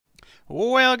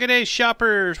Well, good day,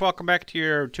 shoppers. Welcome back to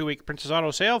your 2-week Princess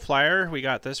Auto sale flyer. We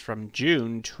got this from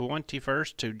June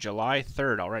 21st to July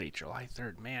 3rd already. July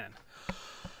 3rd, man.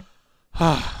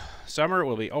 Summer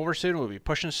will be over soon. We'll be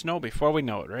pushing snow before we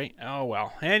know it, right? Oh,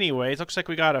 well. Anyways, looks like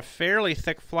we got a fairly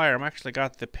thick flyer. I've actually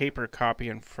got the paper copy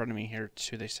in front of me here,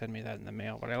 too. They send me that in the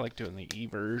mail, but I like doing the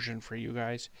e-version for you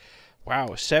guys.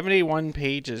 Wow, 71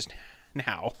 pages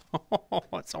now.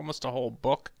 That's almost a whole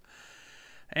book.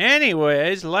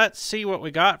 Anyways, let's see what we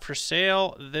got for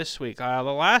sale this week. The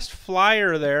last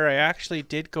flyer there, I actually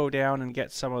did go down and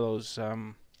get some of those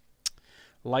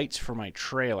lights for my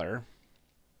trailer.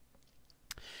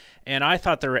 And I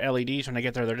thought they were LEDs. When I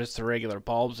get there, they're just the regular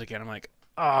bulbs again. I'm like,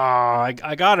 oh, I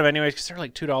got them anyways because they're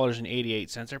like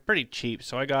 $2.88. They're pretty cheap,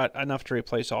 so I got enough to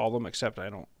replace all of them, except I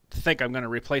don't think I'm going to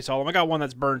replace all of them. I got one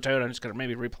that's burnt out. I'm just going to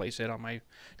maybe replace it on my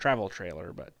travel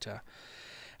trailer, but...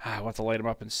 I'll have to light them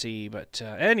up and see. But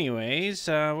anyways,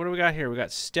 what do we got here? We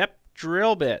got step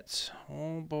drill bits.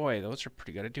 Oh boy, those are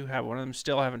pretty good. I do have one of them.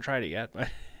 Still haven't tried it yet. But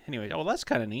anyway, oh, that's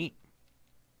kind of neat.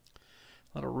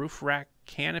 Little roof rack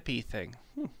canopy thing.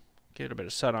 Get a bit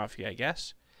of sun off you, I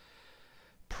guess.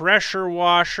 Pressure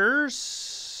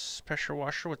washers. Pressure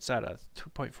washer, what's that? A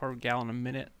 2.4 gallon a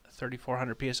minute,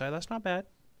 3,400 PSI. That's not bad.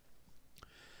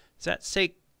 Does that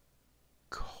say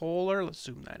Kohler? Let's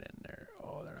zoom that in there.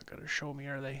 Oh, they're not going to show me,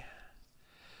 are they?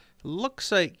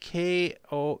 Looks like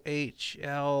Kohler,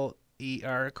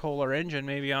 Kohler engine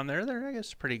maybe on there. There, I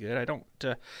guess, pretty good. I don't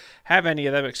have any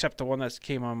of them except the one that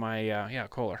came on my yeah,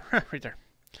 Kohler right there.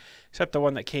 Except the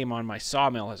one that came on my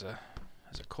sawmill has a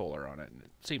Kohler on it, and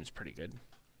it seems pretty good.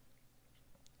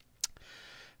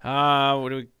 What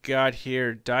do we got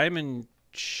here? Diamond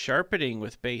sharpening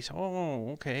with base.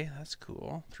 Oh, okay, that's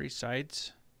cool. 3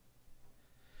 sides.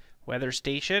 Weather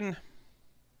station.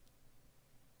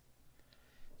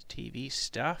 TV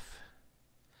stuff.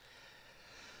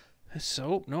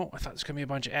 So, no, I thought it was going to be a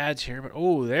bunch of ads here, but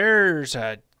oh, there's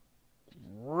a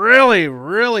really,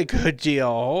 really good deal.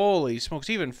 Holy smokes,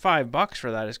 even $5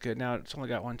 for that is good. Now, it's only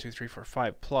got 1, 2, 3, 4,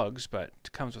 5 plugs, but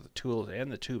it comes with the tools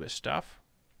and the tube of stuff.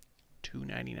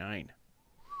 $2.99.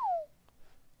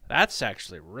 That's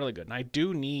actually really good. And I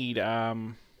do need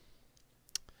some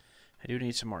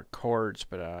more cords,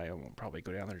 but I won't probably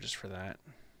go down there just for that.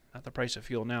 Not the price of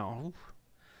fuel now. Oof.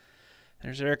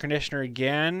 There's the air conditioner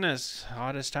again. It's the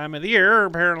hottest time of the year,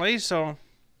 apparently, so...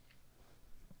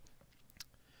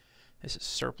 This is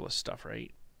surplus stuff,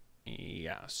 right?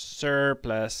 Yeah,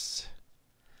 surplus.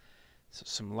 So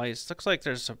some lights. Looks like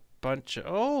there's a bunch of...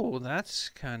 Oh, that's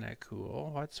kind of cool.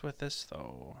 What's with this,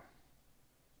 though?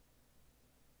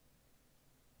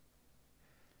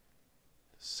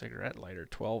 Cigarette lighter,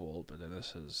 12 volt, but then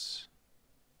this is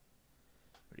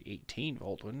 18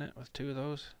 volt, wouldn't it, with 2 of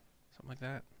those? Something like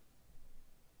that.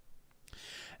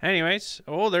 Anyways,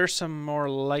 oh, there's some more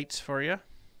lights for you.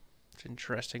 It's an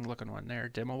interesting looking one there.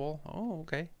 Dimmable. Oh,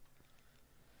 okay.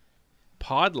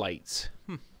 Pod lights.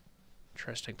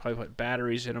 Interesting. Probably put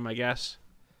batteries in them, I guess.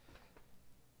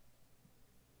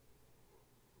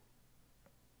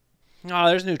 Oh,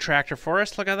 there's a new tractor for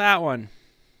us. Look at that one.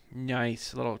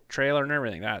 Nice. Little trailer and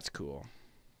everything. That's cool.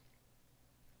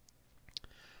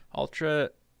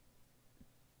 Ultra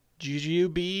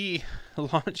GGB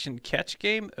launch and catch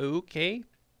game. Okay.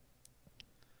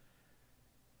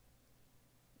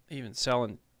 Even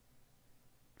selling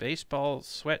baseball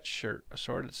sweatshirt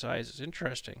assorted sizes.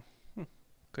 Interesting.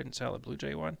 Couldn't sell a Blue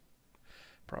Jay one.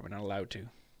 Probably not allowed to.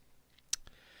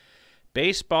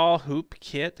 Baseball hoop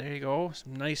kit. There you go.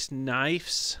 Some nice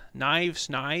knives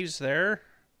there.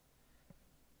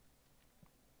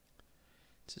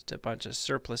 Just a bunch of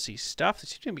surplusy stuff. They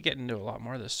seem to be getting into a lot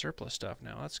more of this surplus stuff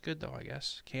now. That's good, though, I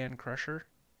guess. Can crusher.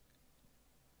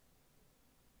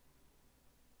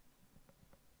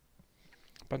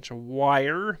 Bunch of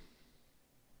wire.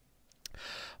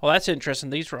 Well, that's interesting.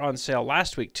 These were on sale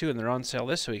last week, too, and they're on sale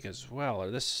this week as well.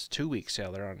 Or this 2-week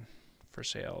sale, they're on for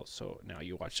sale. So now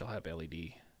you watch, they'll have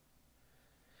LED.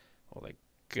 Well, they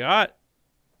got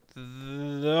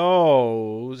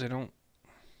those. I don't...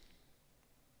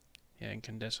 Yeah,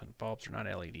 incandescent bulbs are not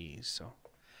LEDs, so...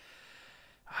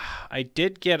 I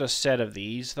did get a set of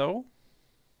these, though,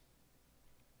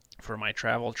 for my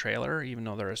travel trailer, even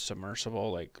though they're a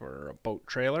submersible, like, or a boat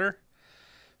trailer.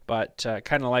 But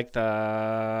kind of like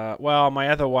the... Well, my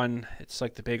other one, it's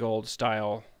like the big old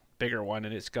style, bigger one,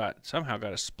 and it's somehow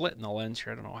got a split in the lens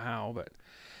here. I don't know how, but...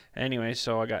 Anyway,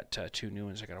 so I got 2 new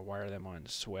ones. I got to wire them on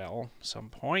swell some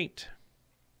point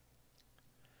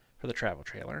for the travel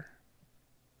trailer.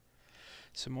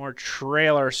 Some more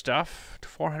trailer stuff.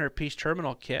 400-piece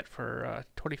terminal kit for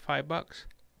 $25.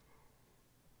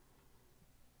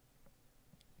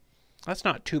 That's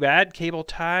not too bad. Cable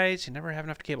ties. You never have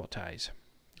enough cable ties.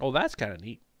 Oh, that's kind of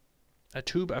neat. A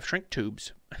tube of shrink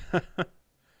tubes.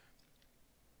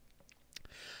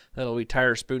 That'll be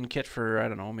tire spoon kit for, I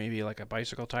don't know, maybe like a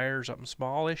bicycle tire or something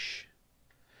smallish.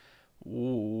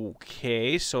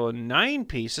 Okay, so a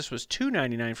 9-piece. This was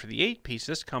 $2.99 for the 8-piece.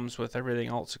 This comes with everything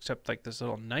else except like this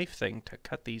little knife thing to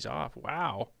cut these off.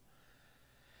 Wow.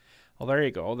 Well, there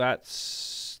you go.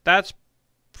 That's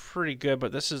pretty good,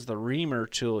 but this is the reamer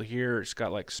tool here. It's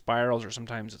got like spirals, or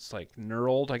sometimes it's like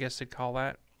knurled, I guess they'd call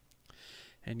that.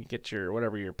 And you get your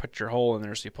whatever, you put your hole in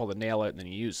there, so you pull the nail out, and then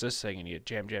you use this thing and you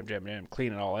jam,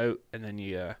 clean it all out, and then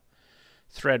you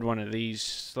thread one of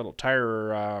these little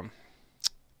tire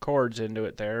cords into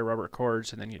it there, rubber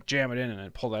cords, and then you jam it in and then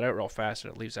pull that out real fast,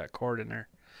 and it leaves that cord in there.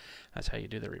 That's how you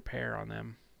do the repair on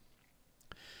them.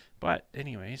 But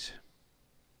anyways,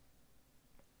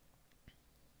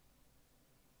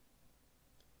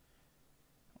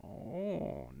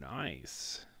 oh,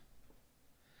 nice.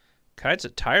 Kinds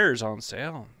of tires on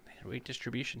sale. Weight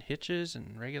distribution hitches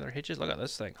and regular hitches. Look at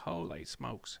this thing. Holy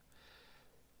smokes.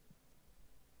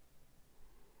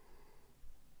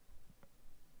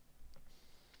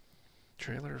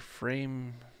 Trailer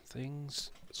frame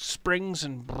things. Springs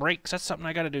and brakes. That's something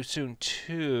I got to do soon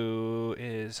too,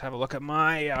 is have a look at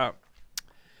my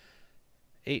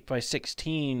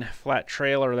 8x16 flat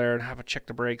trailer there and have a check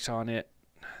the brakes on it.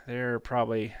 They're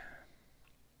probably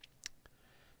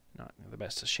not in the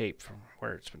best of shape from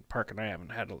where it's been parking. I haven't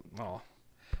had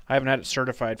it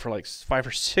certified for like 5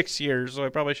 or 6 years, so I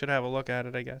probably should have a look at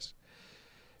it, I guess.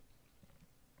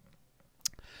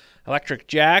 Electric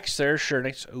jacks, they're sure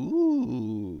nice.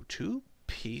 Ooh,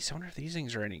 2-piece. I wonder if these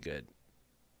things are any good.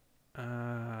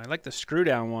 I like the screw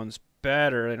down ones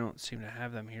better. I don't seem to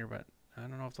have them here, but I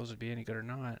don't know if those would be any good or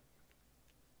not.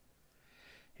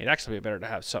 It'd actually be better to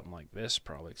have something like this,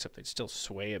 probably, except they'd still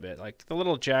sway a bit. Like the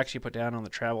little jacks you put down on the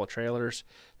travel trailers,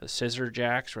 the scissor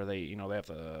jacks, where they have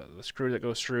the screw that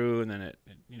goes through, and then it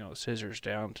scissors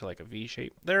down to like a V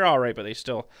shape. They're all right, but they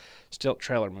still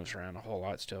trailer moves around a whole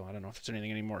lot still. I don't know if it's anything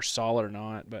any more solid or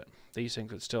not, but these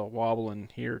things would still wobble in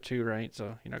here too, right?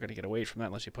 So you're not going to get away from that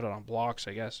unless you put it on blocks,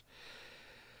 I guess.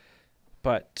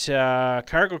 But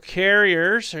cargo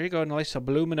carriers, there you go, nice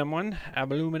aluminum one,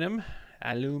 aluminum.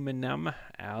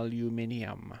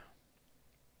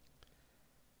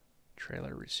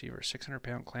 Trailer receiver,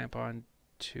 600-pound clamp on,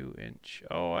 2-inch.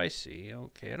 Oh, I see.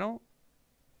 Okay, I don't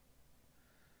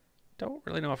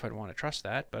really know if I'd want to trust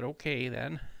that, but okay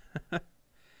then.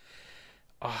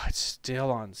 Oh, it's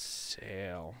still on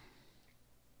sale.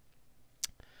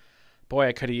 Boy,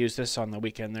 I could have used this on the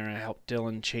weekend there. I helped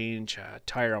Dylan change a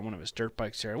tire on one of his dirt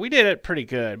bikes there. We did it pretty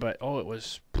good, but oh, it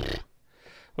was...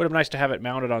 Would have been nice to have it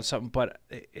mounted on something, but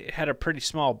it had a pretty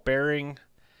small bearing.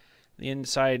 The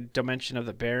inside dimension of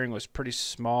the bearing was pretty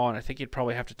small, and I think you'd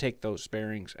probably have to take those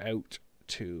bearings out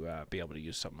to be able to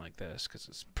use something like this, because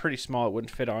it's pretty small. It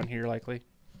wouldn't fit on here likely.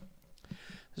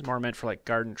 This is more meant for like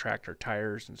garden tractor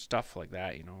tires and stuff like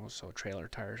that, so trailer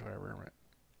tires, whatever.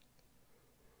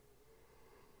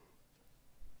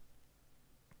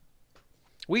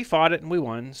 We fought it and we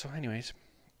won, so anyways.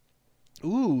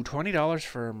 Ooh, $20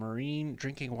 for a marine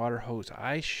drinking water hose.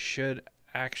 I should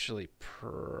actually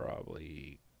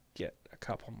probably get a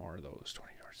couple more of those. $20.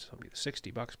 So it'll be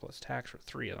 $60 plus tax for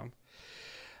 3 of them.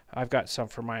 I've got some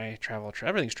for my travel trailer.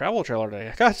 Everything's travel trailer today.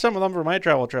 I got some of them for my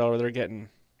travel trailer. They're getting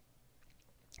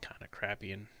kind of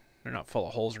crappy, and they're not full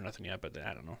of holes or nothing yet, but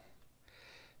I don't know.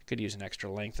 Could use an extra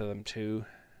length of them too.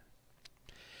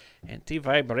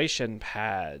 Anti-vibration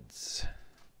pads.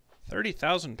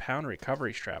 30,000-pound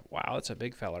recovery strap. Wow, that's a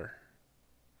big feller.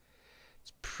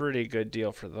 It's a pretty good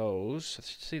deal for those. I've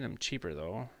seen them cheaper,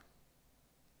 though.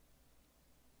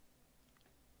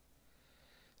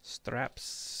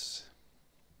 Straps.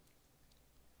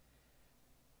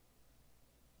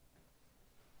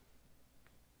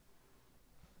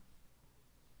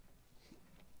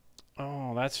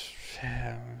 Oh, that's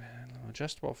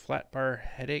adjustable flat bar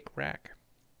headache rack.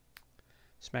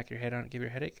 Smack your head on it, give you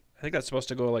a headache. I think that's supposed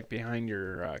to go like behind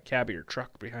your cab of your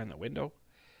truck, behind the window,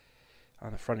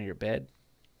 on the front of your bed.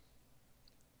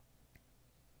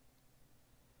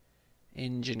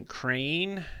 Engine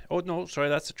crane. Oh, no, sorry,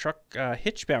 that's a truck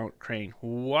hitch mount crane.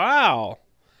 Wow.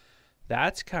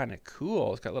 That's kind of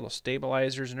cool. It's got little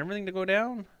stabilizers and everything to go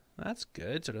down. That's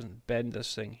good, so it doesn't bend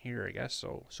this thing here, I guess,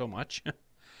 so much.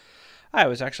 I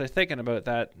was actually thinking about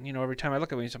that. Every time I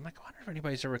look at these, I'm like, I wonder if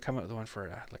anybody's ever come up with one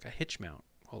for like a hitch mount.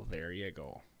 Well, there you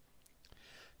go.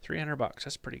 $300.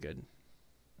 That's pretty good.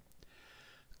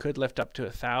 Could lift up to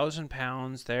 1,000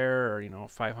 pounds there, or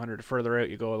 500. Further out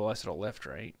you go, the less it'll lift,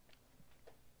 right?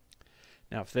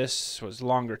 Now, if this was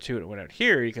longer too and it went out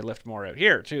here, you could lift more out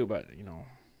here too, but, you know,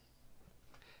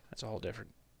 that's a whole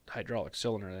different hydraulic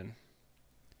cylinder then.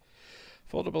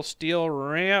 Foldable steel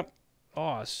ramp.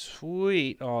 Oh,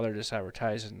 sweet. Oh, they're just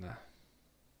advertising the...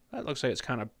 That looks like it's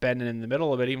kind of bending in the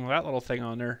middle of it, even with that little thing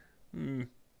on there. Some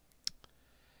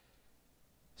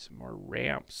more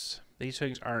ramps. These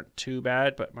things aren't too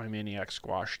bad, but my Maniac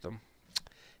squashed them.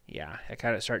 Yeah, I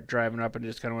kind of started driving up and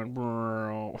just kind of went...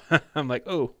 Brrr. I'm like,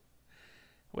 oh.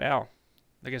 Well,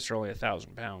 I guess they're only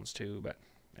 1,000 pounds too, but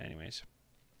anyways.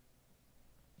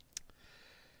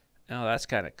 Oh, that's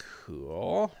kind of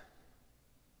cool.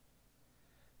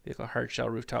 Vehicle hardshell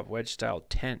rooftop wedge style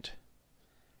tent.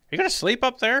 Are you going to sleep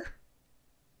up there?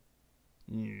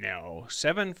 No.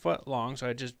 7 foot long, so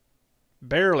I just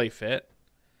barely fit.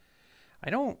 I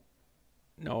don't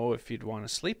know if you'd want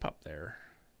to sleep up there.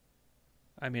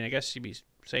 I mean, I guess you'd be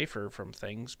safer from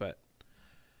things, but...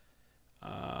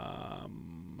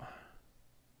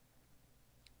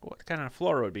 what kind of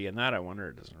floor would be in that, I wonder?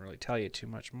 It doesn't really tell you too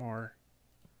much more.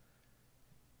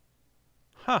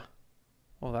 Huh.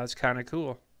 Well, that's kind of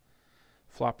cool.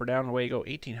 Flopper down, away you go.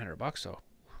 $1,800 though.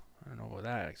 I don't know about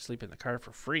that. I could sleep in the car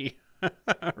for free.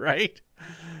 Right?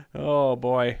 Oh,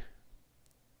 boy.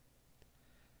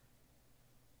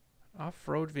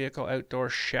 Off-road vehicle outdoor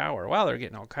shower. Wow, they're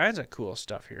getting all kinds of cool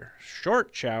stuff here. Short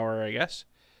shower, I guess.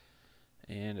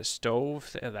 And a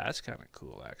stove. That's kind of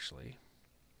cool, actually.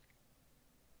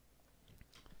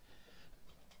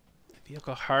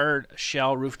 Vehicle hard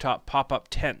shell rooftop pop-up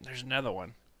tent. There's another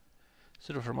one.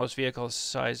 Suitable for most vehicles,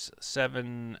 size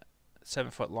 7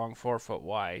 foot long, 4 foot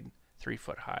wide, 3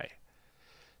 foot high.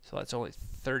 So that's only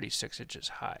 36 inches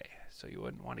high. So you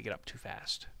wouldn't want to get up too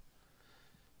fast.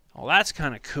 Well, that's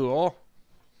kind of cool.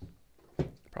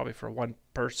 Probably for one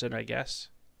person, I guess.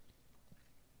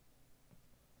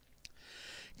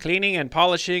 Cleaning and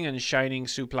polishing and shining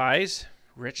supplies.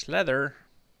 Rich leather.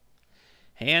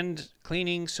 Hand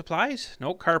cleaning supplies?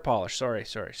 No, car polish. Sorry.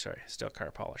 Still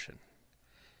car polishing.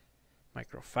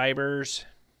 Microfibers.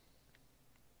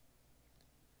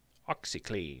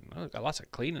 OxyClean. Oh, got lots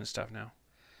of cleaning stuff now.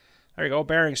 There you go.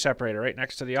 Bearing separator right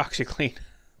next to the OxyClean.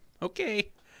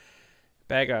 Okay.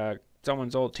 Bag of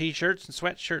someone's old t-shirts and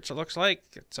sweatshirts, it looks like.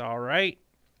 It's all right.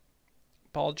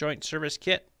 Ball joint service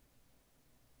kit.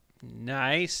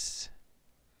 Nice.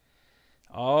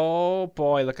 Oh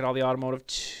boy, look at all the automotive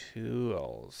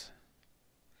tools.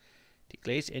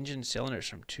 Deglaze engine cylinders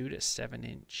from 2 to 7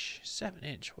 inch. 7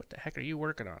 inch? What the heck are you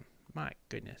working on? My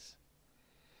goodness.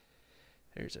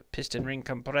 There's a piston ring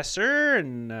compressor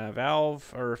and a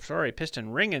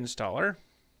piston ring installer.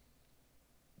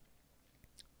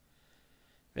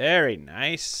 Very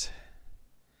nice.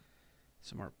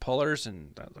 Some more pullers,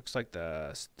 and that looks like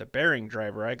the bearing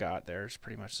driver I got there is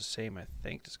pretty much the same, I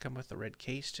think. Does it come with the red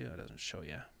case too? It doesn't show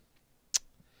you.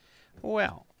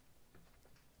 Well,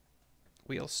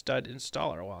 wheel stud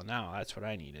installer. Well, now that's what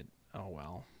I needed. Oh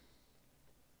well.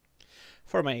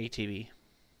 For my ATV.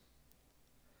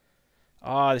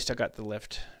 Oh, they still got the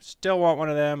lift. Still want one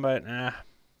of them, but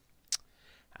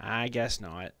I guess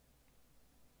not.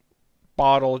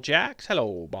 Bottle jacks.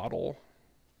 Hello, bottle.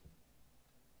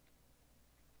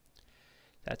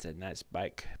 That's a nice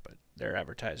bike, but they're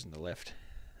advertising the lift.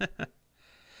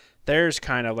 There's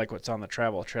kind of like what's on the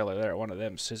travel trailer there, one of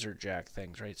them scissor jack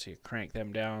things, right? So you crank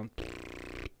them down.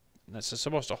 And that's just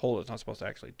supposed to hold it. It's not supposed to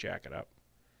actually jack it up.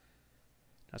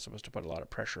 Not supposed to put a lot of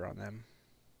pressure on them.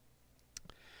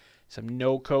 Some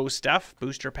NOCO stuff.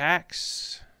 Booster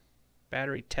packs.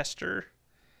 Battery tester.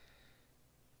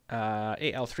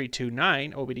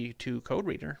 AL329 OBD2 code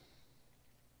reader.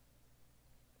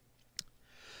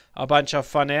 A bunch of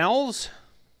funnels.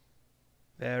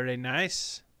 Very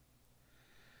nice.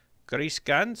 Grease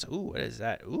guns. Ooh, what is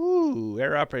that? Ooh,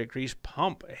 air-operated grease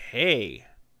pump. Hey.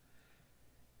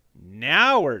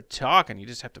 Now we're talking. You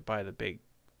just have to buy the big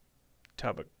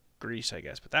tub of grease, I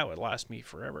guess. But that would last me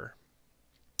forever.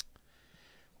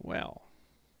 Well,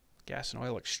 gas and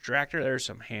oil extractor. There's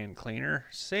some hand cleaner.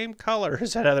 Same color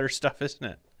as that other stuff, isn't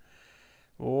it?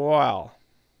 Wow.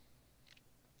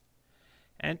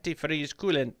 Antifreeze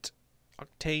coolant.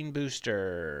 Octane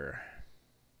booster.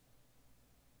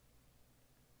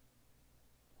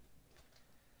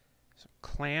 Some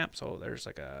clamps. Oh, there's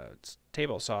like a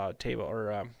table saw table,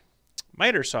 or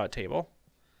miter saw table.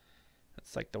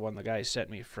 That's like the one the guy sent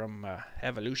me from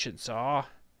Evolution Saw.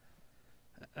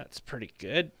 That's pretty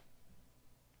good.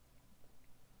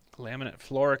 Laminate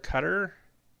floor cutter.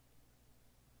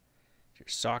 Your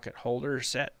socket holder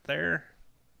set there.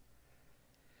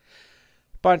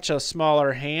 Bunch of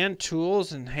smaller hand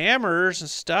tools and hammers and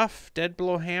stuff. Dead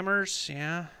blow hammers.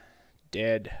 Yeah.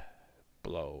 Dead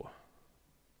blow.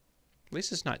 At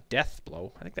least it's not death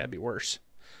blow. I think that'd be worse.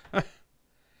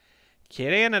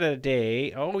 Canada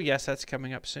Day. Oh, yes, that's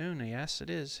coming up soon. Yes, it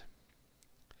is.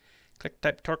 Click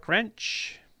type torque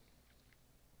wrench.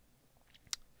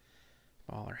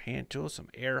 Smaller hand tools. Some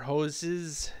air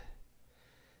hoses.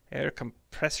 Air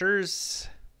compressors.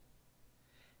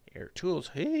 Air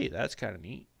tools. Hey, that's kind of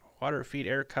neat. Water feed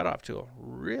air cutoff tool.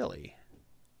 Really?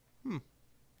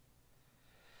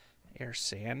 Air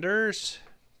sanders.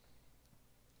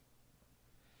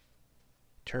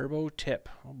 Turbo tip.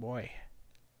 Oh boy.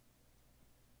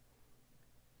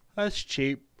 That's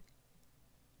cheap.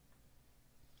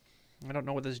 I don't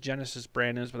know what this Genesis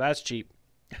brand is, but that's cheap.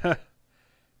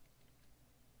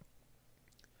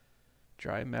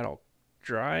 Dry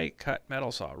cut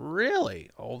metal saw. Really?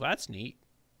 Oh, that's neat.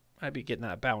 I'd be getting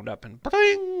that bound up and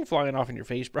bling, flying off in your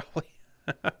face probably.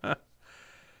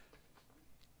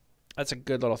 That's a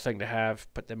good little thing to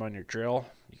have. Put them on your drill.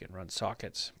 You can run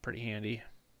sockets. Pretty handy.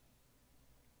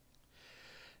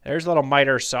 There's a little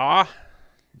miter saw.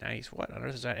 Nice. What on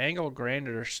earth is that? Angle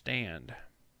grinder stand.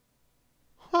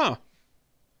 Huh.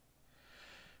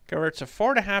 Converts a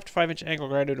 4.5 to 5 inch angle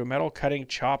grinder to a metal cutting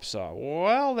chop saw.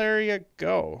 Well, there you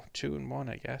go. 2 in 1,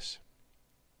 I guess.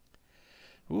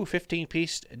 Ooh,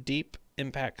 15-piece deep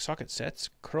impact socket sets.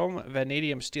 Chrome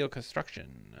vanadium steel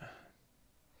construction.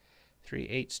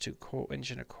 3/8 to 1.25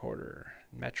 inches.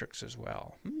 Metrics as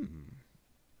well. Well,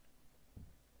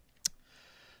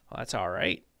 that's all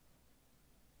right.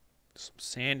 Some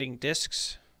sanding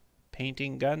discs.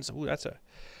 Painting guns. Ooh, that's a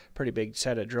pretty big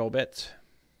set of drill bits.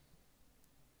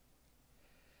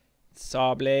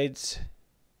 Saw blades.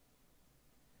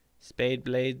 Spade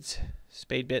blades.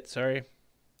 Spade bits, sorry.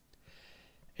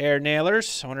 Air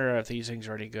nailers. I wonder if these things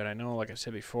are any good. I know, like I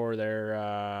said before,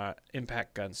 their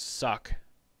impact guns suck.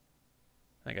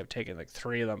 I think I've taken like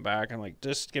 3 of them back. I'm like,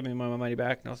 just give me my money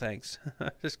back. No thanks.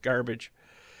 Just garbage.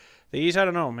 These, I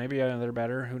don't know. Maybe they're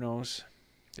better. Who knows?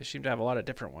 They seem to have a lot of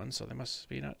different ones, so they must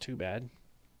be not too bad.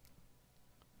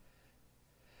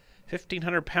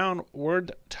 1,500-pound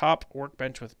wood top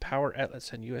workbench with power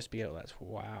outlets and USB outlets.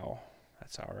 Wow.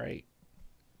 That's all right.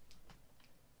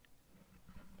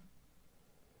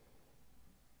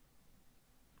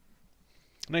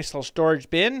 Nice little storage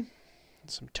bin.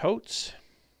 Some totes.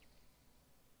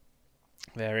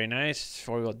 Very nice.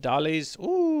 4-wheel dollies.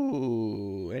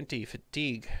 Ooh,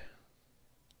 anti-fatigue.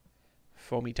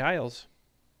 Foamy tiles.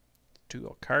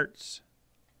 2-wheel carts.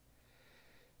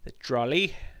 The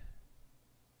trolley.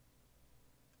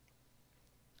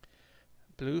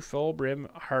 Blue full brim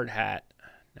hard hat.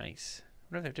 Nice. I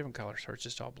wonder if they have different colors or it's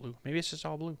just all blue. Maybe it's just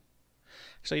all blue.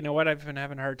 So you know what? I've been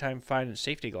having a hard time finding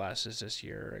safety glasses this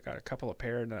year. I got a couple of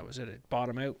pair and that was it. I bought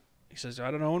them out. He says,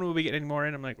 I don't know when we'll be getting any more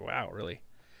in. I'm like, wow, really?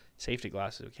 Safety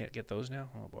glasses. We can't get those now?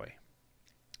 Oh, boy.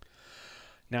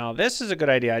 Now, this is a good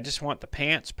idea. I just want the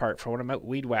pants part for when I'm out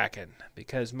weed whacking.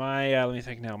 Because my, let me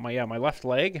think now. My left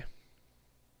leg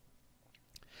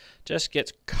just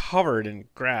gets covered in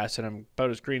grass. And I'm about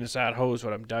as green as that hose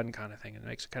when I'm done kind of thing. It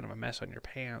makes kind of a mess on your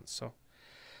pants. So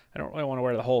I don't really want to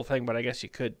wear the whole thing. But I guess you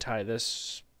could tie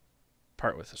this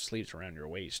part with the sleeves around your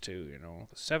waist too. You know,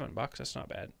 $7. That's not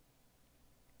bad.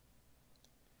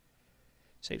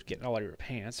 Saves getting all out of your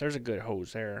pants. There's a good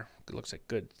hose there. It looks like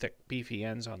good, thick, beefy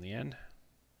ends on the end.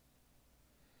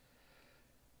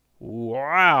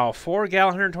 Wow,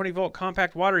 4-gallon, 120-volt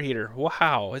compact water heater.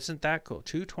 Wow, isn't that cool?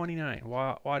 229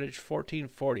 wattage,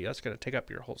 1440. That's going to take up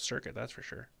your whole circuit, that's for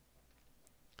sure.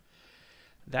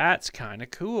 That's kind of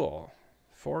cool.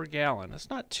 4-gallon. That's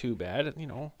not too bad, you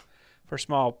know. For a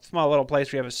small little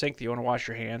place where you have a sink that you want to wash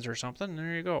your hands or something,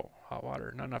 there you go. Hot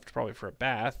water. Not enough to probably for a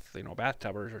bath, you know,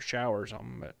 bathtub or shower or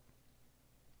something, but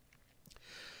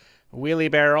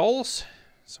wheelie barrels,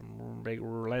 some big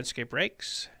landscape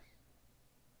rakes,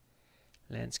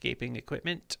 landscaping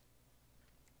equipment.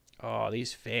 Oh,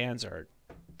 these fans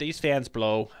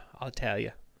blow, I'll tell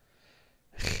you.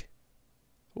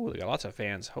 Oh, they got lots of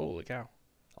fans. Holy cow.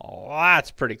 Oh,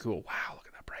 that's pretty cool. Wow, look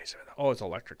at that price of it. Oh, it's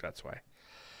electric, that's why.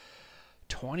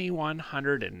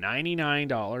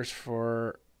 $2,199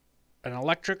 for an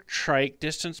electric trike,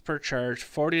 distance per charge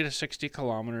 40 to 60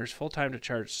 kilometers, full time to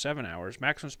charge 7 hours,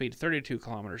 maximum speed 32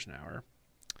 kilometers an hour.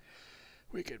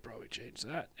 We could probably change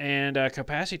that. And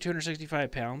capacity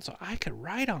 265 pounds, so I could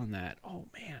ride on that. Oh,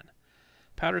 man.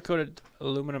 Powder coated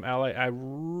aluminum alloy. I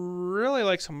really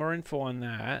like some more info on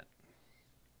that.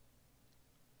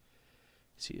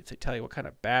 See if they tell you what kind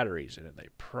of batteries in it. They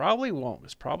probably won't.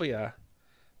 It's probably a...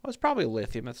 Well, it's probably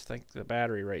lithium. Let's think the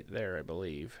battery right there, I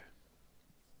believe.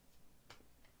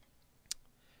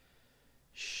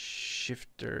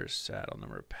 Shifter saddle,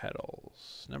 number of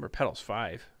pedals. Number of pedals,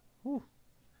 5. Ooh.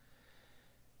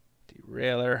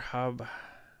 Derailleur, hub,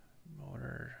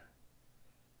 motor,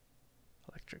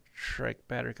 electric trike,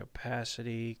 battery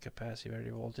capacity, battery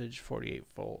voltage, 48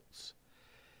 volts.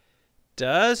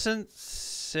 Doesn't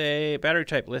say battery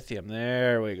type lithium.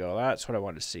 There we go. That's what I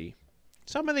wanted to see.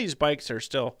 Some of these bikes are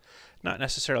still, not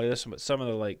necessarily this one, but some of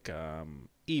the like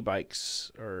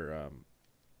e-bikes, or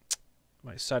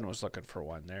my son was looking for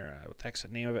one there. What the heck's the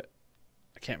name of it?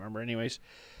 I can't remember anyways.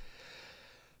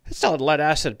 It's still a lead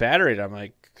acid battery, and I'm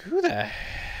like, who the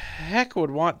heck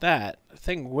would want that? The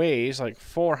thing weighs like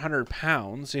 400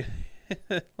 pounds. A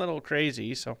little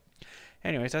crazy. So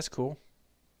anyways, that's cool.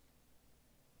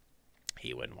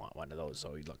 He wouldn't want one of those,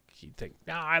 so he'd think,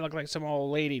 I look like some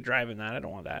old lady driving that. I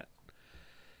don't want that.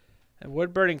 A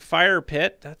wood-burning fire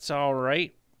pit. That's all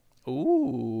right.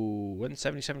 Ooh,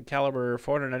 177 caliber,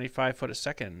 495 foot a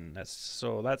second. That's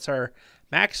our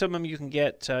maximum you can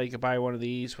get. You can buy one of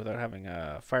these without having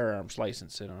a firearms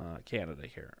license in Canada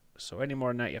here. So any more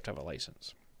than that, you have to have a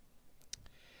license.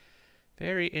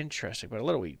 Very interesting, but a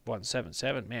little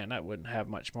 177, man, that wouldn't have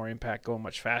much more impact going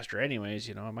much faster anyways.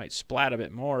 You know, it might splat a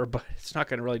bit more, but it's not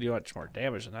going to really do much more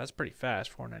damage, and that's pretty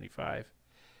fast, 495.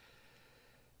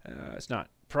 It's not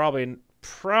probably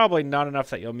not enough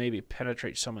that you'll maybe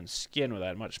penetrate someone's skin with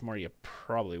that. Much more you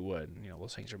probably would. You know,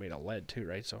 those things are made of lead too,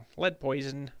 right? So lead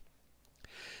poison.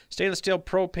 Stainless steel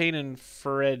propane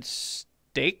infrared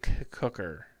steak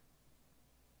cooker.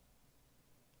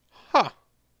 Huh.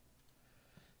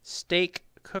 Steak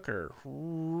cooker.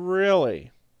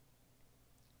 Really?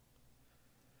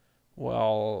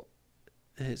 Well,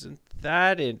 isn't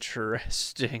that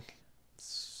interesting?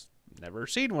 Never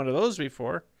seen one of those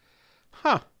before.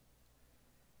 Huh.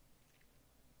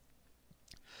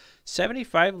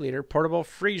 75-liter portable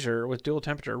freezer with dual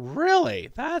temperature. Really?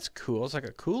 That's cool. It's like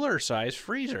a cooler size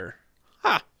freezer.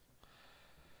 Huh.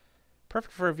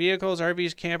 Perfect for vehicles,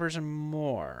 RVs, campers, and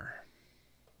more.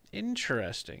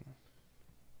 Interesting.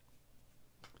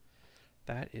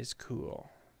 That is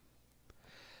cool.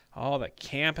 All the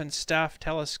camping stuff.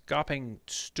 Telescoping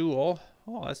stool.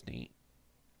 Oh, that's neat.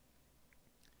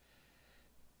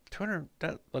 200.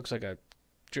 That looks like a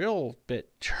drill bit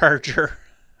charger.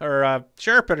 Or a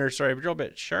sharpener, sorry. Drill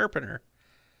bit sharpener.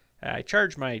 I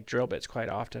charge my drill bits quite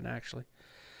often, actually.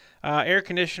 Air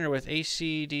conditioner with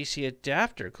AC DC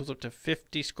adapter. Cools up to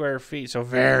 50 square feet. So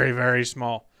very, very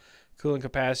small. Cooling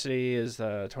capacity is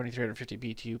 2,350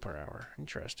 BTU per hour.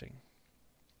 Interesting.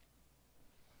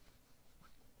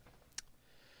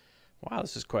 Wow,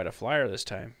 this is quite a flyer this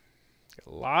time.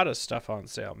 Got a lot of stuff on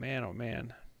sale. Man, oh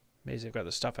man. Amazing they've got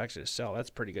the stuff actually to sell.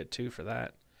 That's pretty good too for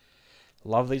that.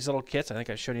 Love these little kits. I think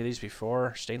I've shown you these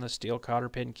before. Stainless steel cotter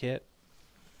pin kit.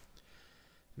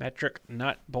 Metric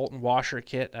nut bolt and washer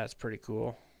kit. That's pretty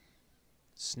cool.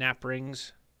 Snap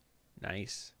rings.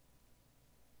 Nice.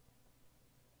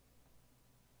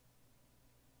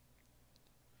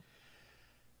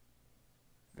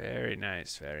 Very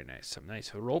nice, very nice. Some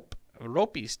nice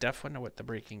ropey stuff. Wonder what the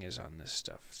braking is on this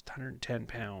stuff. It's 110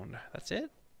 pound. That's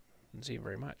it? Doesn't seem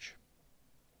very much.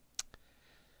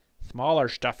 Smaller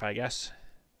stuff, I guess.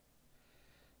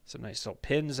 Some nice little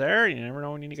pins there. You never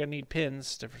know when you're gonna need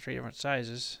pins. Three different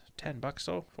sizes. $10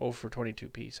 though. Oh, for 22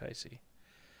 piece. I see.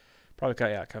 Probably,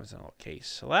 yeah, it comes in a little case.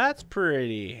 So that's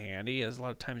pretty handy. There's a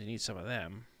lot of times you need some of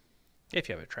them if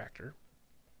you have a tractor.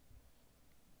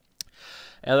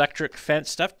 Electric fence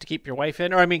stuff to keep your wife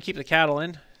in, or I mean keep the cattle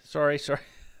in. Sorry.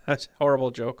 That's a horrible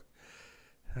joke.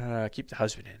 Keep the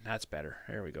husband in. That's better.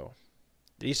 There we go.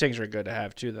 These things are good to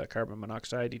have too, the carbon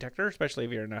monoxide detector, especially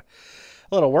if you're in a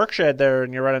little work shed there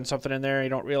and you're running something in there and you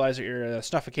don't realize that you're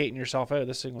suffocating yourself out.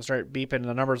 This thing will start beeping and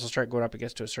the numbers will start going up. It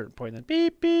gets to a certain point, and then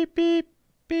beep, beep, beep,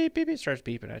 beep, beep. It starts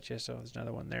beeping at you, so there's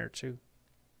another one there too.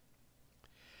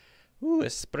 Ooh, a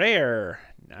sprayer.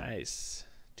 Nice.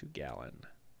 2-gallon.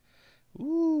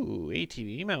 Ooh,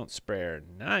 ATV mount sprayer.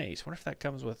 Nice. Wonder if that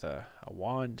comes with a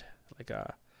wand, like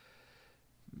a...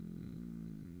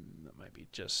 that might be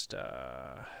just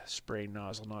spray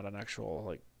nozzle, not an actual,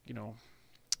 like, you know,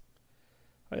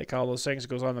 what do they call those things? It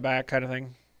goes on the back kind of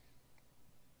thing.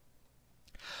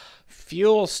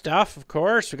 Fuel stuff, of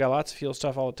course. We got lots of fuel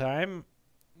stuff all the time.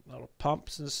 Little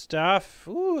pumps and stuff.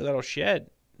 Ooh, a little shed.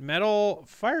 Metal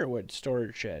firewood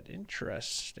storage shed.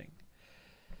 Interesting.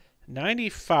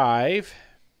 95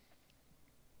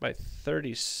 by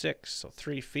 36, so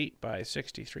 3 feet by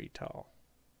 63 tall.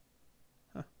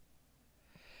 Huh.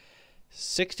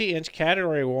 60-inch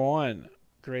category 1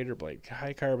 grader blade.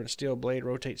 High carbon steel blade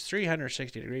rotates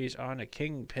 360 degrees on a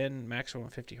kingpin, maximum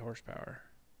 50 horsepower.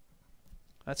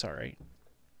 That's all right.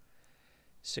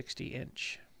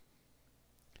 60-inch.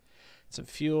 Some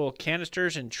fuel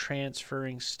canisters and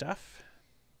transferring stuff.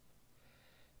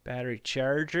 Battery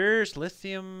chargers,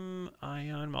 lithium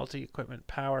ion multi-equipment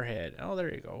power head. Oh,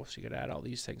 there you go. So you could add all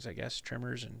these things, I guess.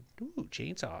 Trimmers and ooh,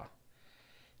 chainsaw.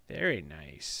 Very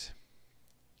nice.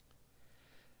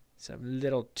 Some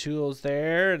little tools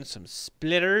there and some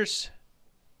splitters.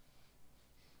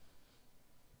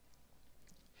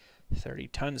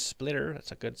 30-ton splitter.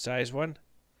 That's a good size one.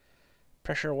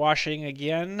 Pressure washing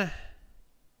again.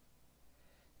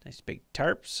 Nice big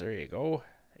tarps. There you go.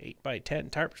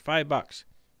 8x10 tarps, $5.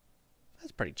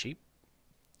 That's pretty cheap.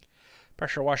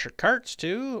 Pressure washer carts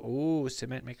too. Ooh,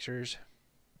 cement mixers.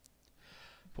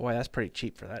 Boy, that's pretty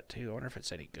cheap for that too. I wonder if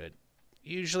it's any good.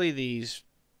 Usually these,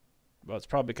 well, it's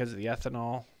probably because of the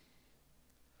ethanol.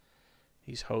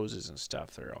 These hoses and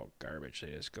stuff, they're all garbage.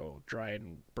 They just go dry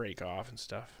and break off and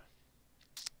stuff.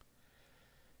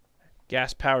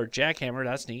 Gas-powered jackhammer,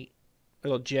 that's neat.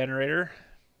 Little generator.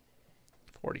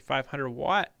 4,500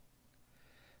 watt.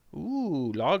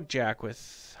 Ooh, log jack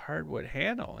with hardwood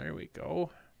handle. There we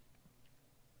go.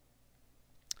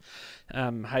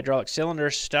 Hydraulic cylinder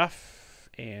stuff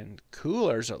and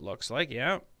coolers, it looks like.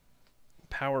 Yeah.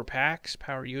 Power packs,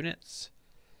 power units,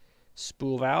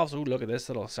 spool valves. Ooh, look at this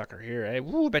little sucker here. Eh?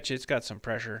 Ooh, bet you it's got some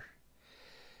pressure.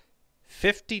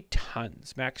 50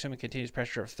 tons. Maximum continuous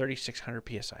pressure of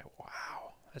 3,600 psi.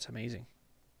 Wow, that's amazing.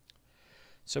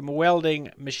 Some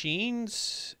welding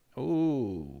machines.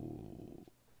 Ooh.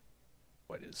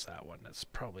 What is that one? That's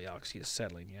probably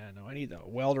oxyacetylene. Yeah, no, I need a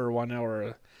welder one now, or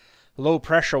a low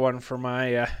pressure one for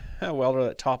my welder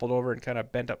that toppled over and kind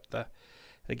of bent up the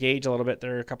gauge a little bit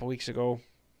there a couple weeks ago.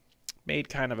 Made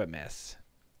kind of a mess.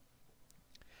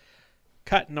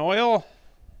 Cut and oil.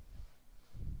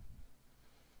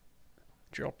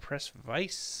 Drill press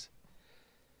vise.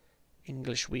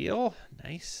 English wheel.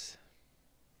 Nice.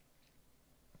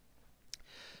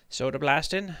 Soda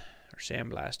blasting or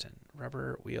sandblasting.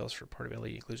 Rubber wheels for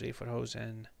portability. Includes 8-foot hose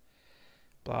and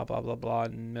blah, blah, blah, blah,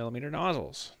 and millimeter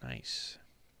nozzles. Nice.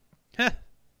 Huh.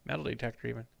 Metal detector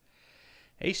even.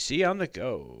 AC on the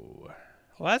go.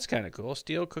 Well, that's kind of cool.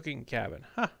 Steel cooking cabin.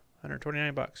 Huh.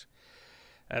 $129.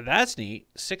 That's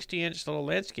neat. 60-inch little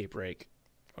landscape rake.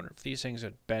 I wonder if these things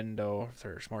would bend, though, if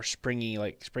they're more springy,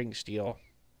 like spring steel.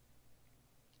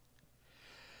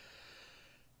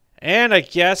 And I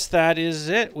guess that is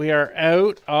it. We are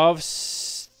out of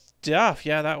stuff.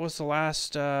 Yeah, that was the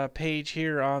last page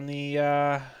here on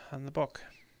the book.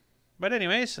 But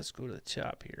anyways, let's go to the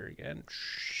top here again.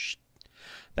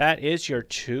 That is your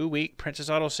 2-week Princess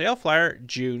Auto sale flyer,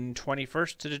 June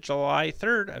 21st to July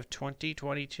 3rd of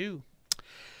 2022.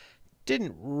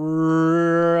 Didn't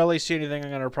really see anything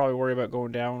I'm going to probably worry about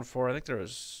going down for. I think there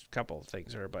was a couple of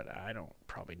things there, but I don't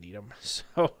probably need them.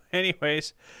 So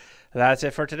anyways, that's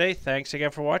it for today. Thanks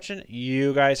again for watching.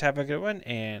 You guys have a good one,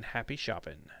 and happy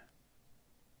shopping.